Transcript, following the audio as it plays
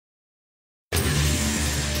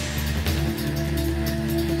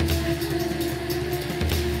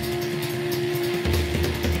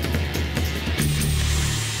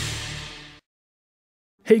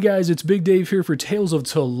Hey guys, it's Big Dave here for Tales of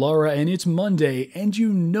Telara, and it's Monday, and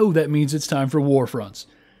you know that means it's time for Warfronts.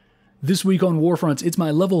 This week on Warfronts, it's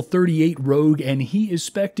my level 38 rogue, and he is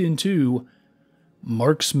spec'd into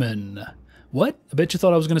Marksman. What? I bet you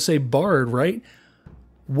thought I was going to say Bard, right?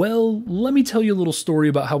 Well, let me tell you a little story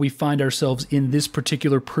about how we find ourselves in this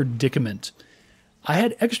particular predicament. I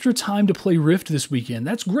had extra time to play Rift this weekend.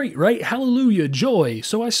 That's great, right? Hallelujah, joy.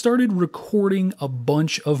 So I started recording a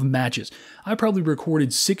bunch of matches. I probably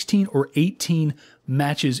recorded 16 or 18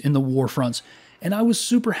 matches in the Warfronts, and I was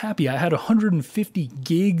super happy. I had 150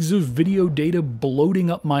 gigs of video data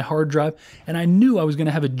bloating up my hard drive, and I knew I was going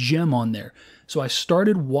to have a gem on there. So I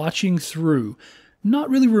started watching through, not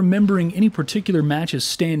really remembering any particular matches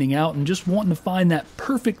standing out and just wanting to find that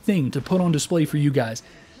perfect thing to put on display for you guys.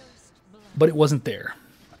 But it wasn't there.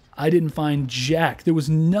 I didn't find jack. There was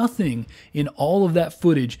nothing in all of that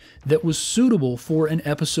footage that was suitable for an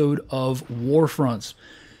episode of Warfronts.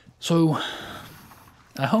 So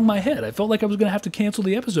I hung my head. I felt like I was going to have to cancel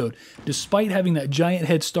the episode. Despite having that giant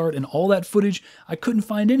head start and all that footage, I couldn't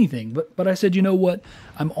find anything. But I said, you know what?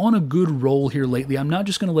 I'm on a good roll here lately. I'm not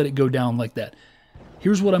just going to let it go down like that.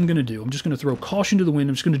 Here's what I'm going to do. I'm just going to throw caution to the wind.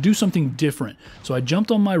 I'm just going to do something different. So I jumped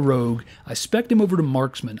on my rogue. I spec'd him over to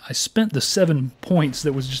Marksman. I spent the 7 points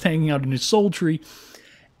that was just hanging out in his soul tree.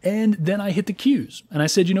 And then I hit the Qs. And I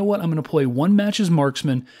said, you know what? I'm going to play one match as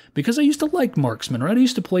Marksman because I used to like Marksman, right? I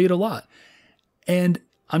used to play it a lot. And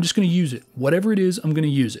I'm just going to use it. Whatever it is, I'm going to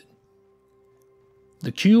use it.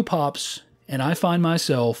 The Q pops, and I find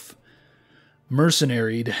myself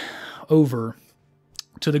mercenaried over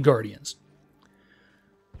to the Guardians.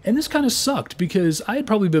 And this kind of sucked because I had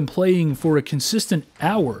probably been playing for a consistent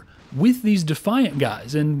hour with these Defiant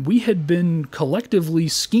guys, and we had been collectively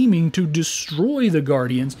scheming to destroy the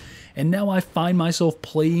Guardians, and now I find myself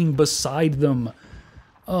playing beside them.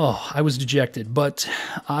 Oh, I was dejected, but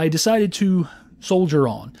I decided to soldier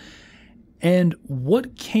on. And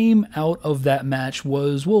what came out of that match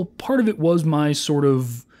was, well, part of it was my sort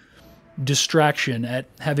of distraction at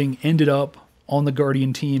having ended up on the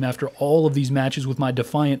Guardian team after all of these matches with my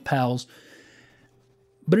Defiant pals,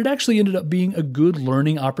 but it actually ended up being a good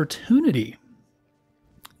learning opportunity.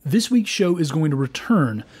 This week's show is going to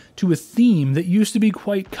return to a theme that used to be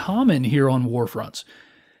quite common here on Warfronts.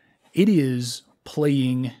 It is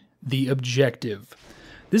playing the objective.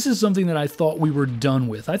 This is something that I thought we were done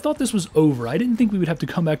with. I thought this was over. I didn't think we would have to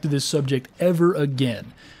come back to this subject ever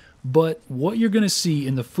again. But what you're going to see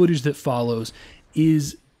in the footage that follows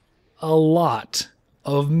is a lot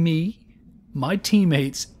of me, my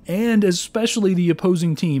teammates, and especially the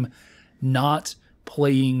opposing team not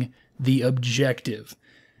playing the objective.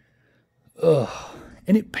 Ugh.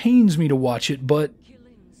 And it pains me to watch it, but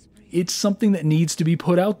it's something that needs to be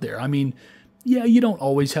put out there. I mean, yeah, you don't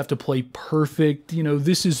always have to play perfect. You know,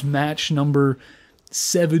 this is match number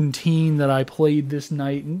 17 that I played this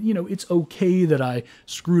night, and, you know, it's okay that I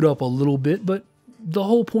screwed up a little bit, but the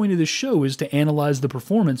whole point of this show is to analyze the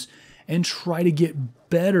performance and try to get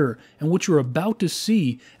better. And what you're about to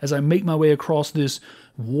see as I make my way across this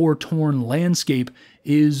war-torn landscape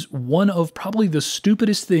is one of probably the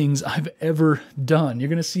stupidest things I've ever done. You're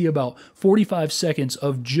going to see about 45 seconds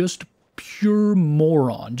of just pure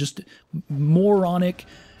moron, just moronic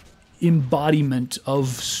embodiment of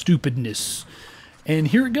stupidness. And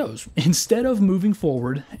here it goes. Instead of moving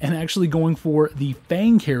forward and actually going for the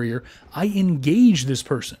Fang carrier, I engage this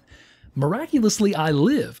person. Miraculously, I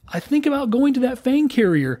live. I think about going to that Fang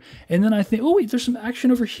carrier, and then I think, oh wait, there's some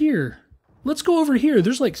action over here. Let's go over here.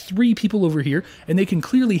 There's like 3 people over here, and they can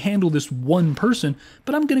clearly handle this one person,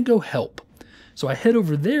 but I'm going to go help. So I head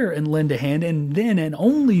over there and lend a hand, and then, and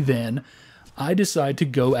only then, I decide to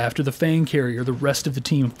go after the Fang carrier. The rest of the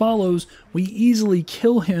team follows. We easily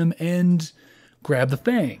kill him and grab the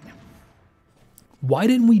Fang. Why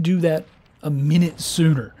didn't we do that a minute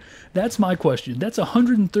sooner? That's my question. That's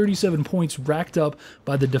 137 points racked up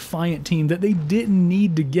by the Defiant team that they didn't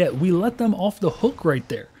need to get. We let them off the hook right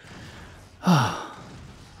there. But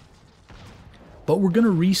we're going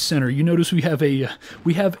to recenter. You notice we have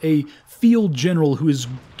a field general who is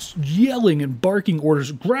yelling and barking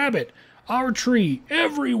orders. Grab it! Our tree!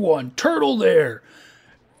 Everyone! Turtle there!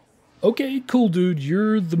 Okay, cool, dude.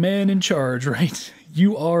 You're the man in charge, right?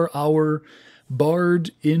 You are our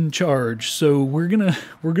Bard in charge, so we're gonna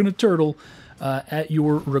turtle at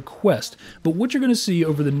your request. But what you're gonna see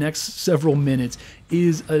over the next several minutes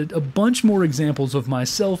is a bunch more examples of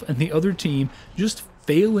myself and the other team just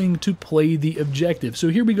failing to play the objective. So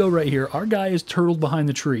here we go right here. Our guy is turtled behind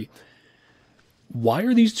the tree. Why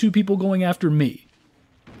are these 2 people going after me?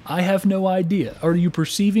 I have no idea. Are you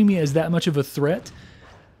perceiving me as that much of a threat?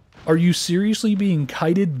 Are you seriously being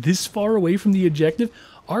kited this far away from the objective?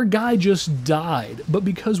 Our guy just died, but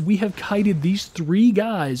because we have kited these 3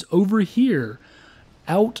 guys over here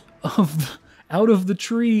out of the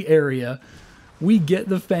tree area, we get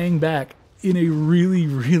the Fang back in a really,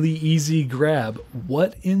 really easy grab.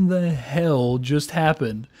 What in the hell just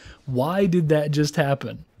happened? Why did that just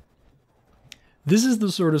happen? This is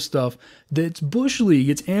the sort of stuff that's Bush League,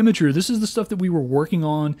 it's amateur. This is the stuff that we were working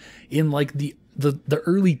on in like the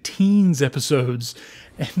early teens episodes.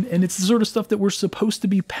 And it's the sort of stuff that we're supposed to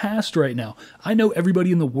be past right now. I know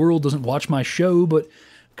everybody in the world doesn't watch my show, but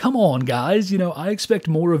come on, guys. You know, I expect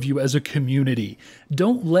more of you as a community.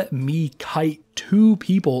 Don't let me kite 2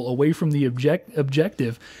 people away from the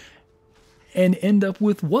objective and end up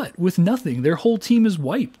with what? With nothing. Their whole team is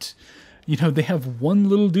wiped. You know, they have one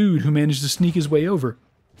little dude who managed to sneak his way over.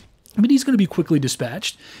 But he's going to be quickly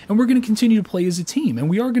dispatched, and we're going to continue to play as a team, and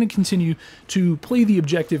we are going to continue to play the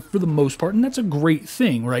objective for the most part, and that's a great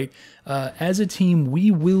thing, right? As a team,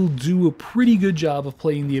 we will do a pretty good job of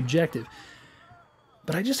playing the objective.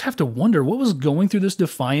 But I just have to wonder what was going through this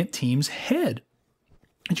Defiant team's head.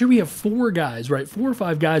 And here we have 4 guys, right? 4 or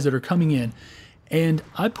 5 guys that are coming in, and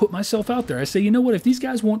I put myself out there. I say, you know what? If these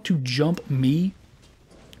guys want to jump me,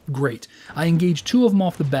 great. I engage 2 of them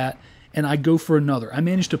off the bat, and I go for another. I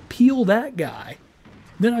managed to peel that guy.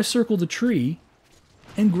 Then I circle the tree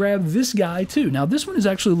and grab this guy too. Now this one is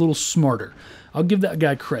actually a little smarter. I'll give that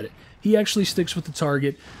guy credit. He actually sticks with the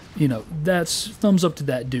target. You know, that's thumbs up to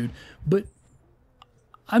that dude. But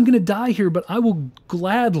I'm going to die here, but I will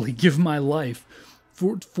gladly give my life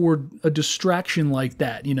for a distraction like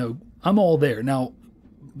that. You know, I'm all there. Now,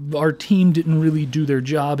 our team didn't really do their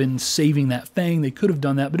job in saving that Fang. They could have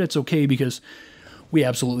done that, but it's okay because we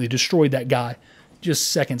absolutely destroyed that guy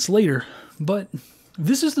just seconds later. But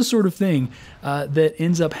this is the sort of thing that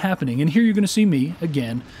ends up happening. And here you're going to see me,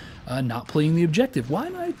 again, not playing the objective. Why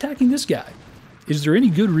am I attacking this guy? Is there any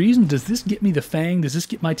good reason? Does this get me the Fang? Does this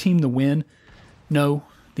get my team the win? No.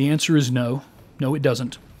 The answer is no. No, it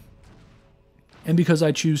doesn't. And because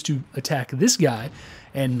I choose to attack this guy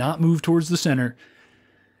and not move towards the center,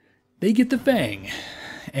 they get the Fang.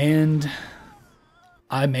 And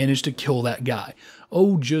I managed to kill that guy.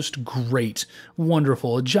 Oh, just great.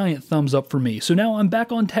 Wonderful. A giant thumbs up for me. So now I'm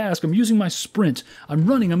back on task. I'm using my sprint. I'm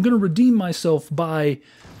running. I'm going to redeem myself by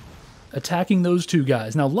attacking those 2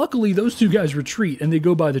 guys. Now, luckily, those 2 guys retreat and they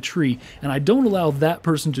go by the tree, and I don't allow that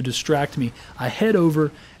person to distract me. I head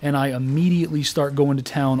over and I immediately start going to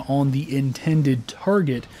town on the intended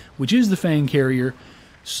target, which is the Fang carrier.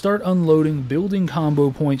 Start unloading, building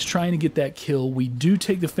combo points, trying to get that kill. We do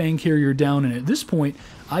take the Fang carrier down, and at this point,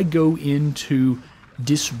 I go into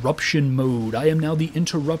disruption mode. I am now the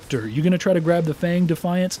interrupter. You're going to try to grab the Fang,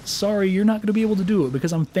 Defiance? Sorry, you're not going to be able to do it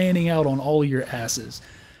because I'm fanning out on all of your asses.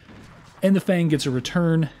 And the Fang gets a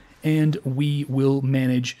return, and we will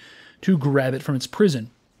manage to grab it from its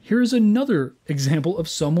prison. Here is another example of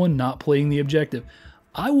someone not playing the objective.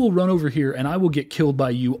 I will run over here, and I will get killed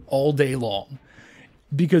by you all day long.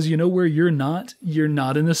 Because you know where you're not? You're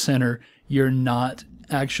not in the center. You're not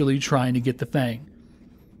actually trying to get the Fang.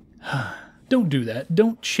 Don't do that.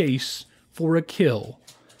 Don't chase for a kill.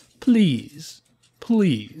 Please.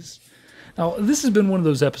 Please. Now, this has been one of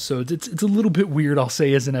those episodes. It's a little bit weird, I'll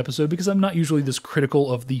say, as an episode, because I'm not usually this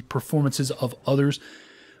critical of the performances of others.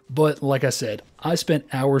 But like I said, I spent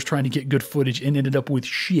hours trying to get good footage and ended up with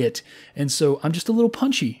shit. And so I'm just a little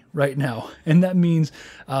punchy right now. And that means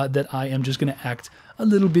that I am just going to act a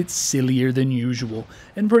little bit sillier than usual.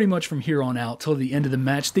 And pretty much from here on out till the end of the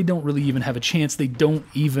match, they don't really even have a chance. They don't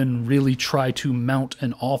even really try to mount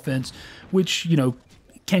an offense, which, you know,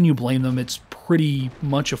 can you blame them? It's pretty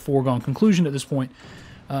much a foregone conclusion at this point.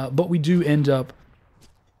 But we do end up,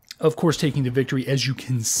 of course, taking the victory, as you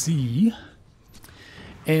can see.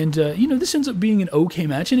 And, you know, this ends up being an okay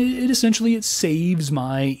match, and it essentially saves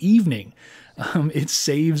my evening. It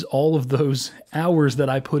saves all of those hours that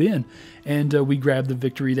I put in, and we grab the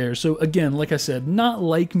victory there. So again, like I said, not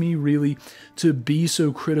like me really to be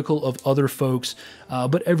so critical of other folks,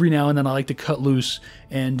 but every now and then I like to cut loose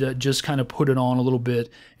and just kind of put it on a little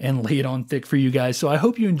bit and lay it on thick for you guys. So I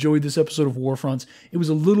hope you enjoyed this episode of Warfronts. It was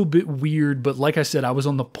a little bit weird, but like I said, I was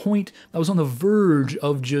on the point, I was on the verge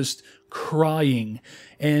of just crying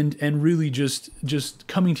and really just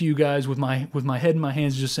coming to you guys with my head in my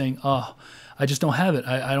hands, just saying, oh, I just don't have it.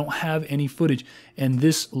 I don't have any footage. And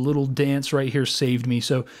this little dance right here saved me.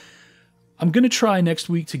 So I'm going to try next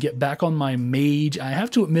week to get back on my mage. I have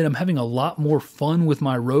to admit I'm having a lot more fun with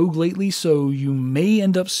my rogue lately, so you may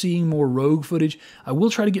end up seeing more rogue footage. I will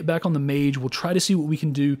try to get back on the mage. We'll try to see what we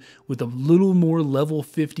can do with a little more level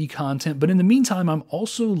 50 content, but in the meantime, I'm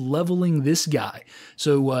also leveling this guy.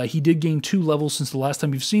 So he did gain 2 levels since the last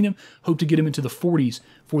time you've seen him. Hope to get him into the 40s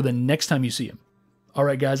for the next time you see him. All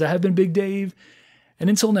right, guys, I have been Big Dave, and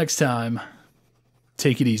until next time,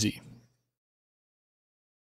 take it easy.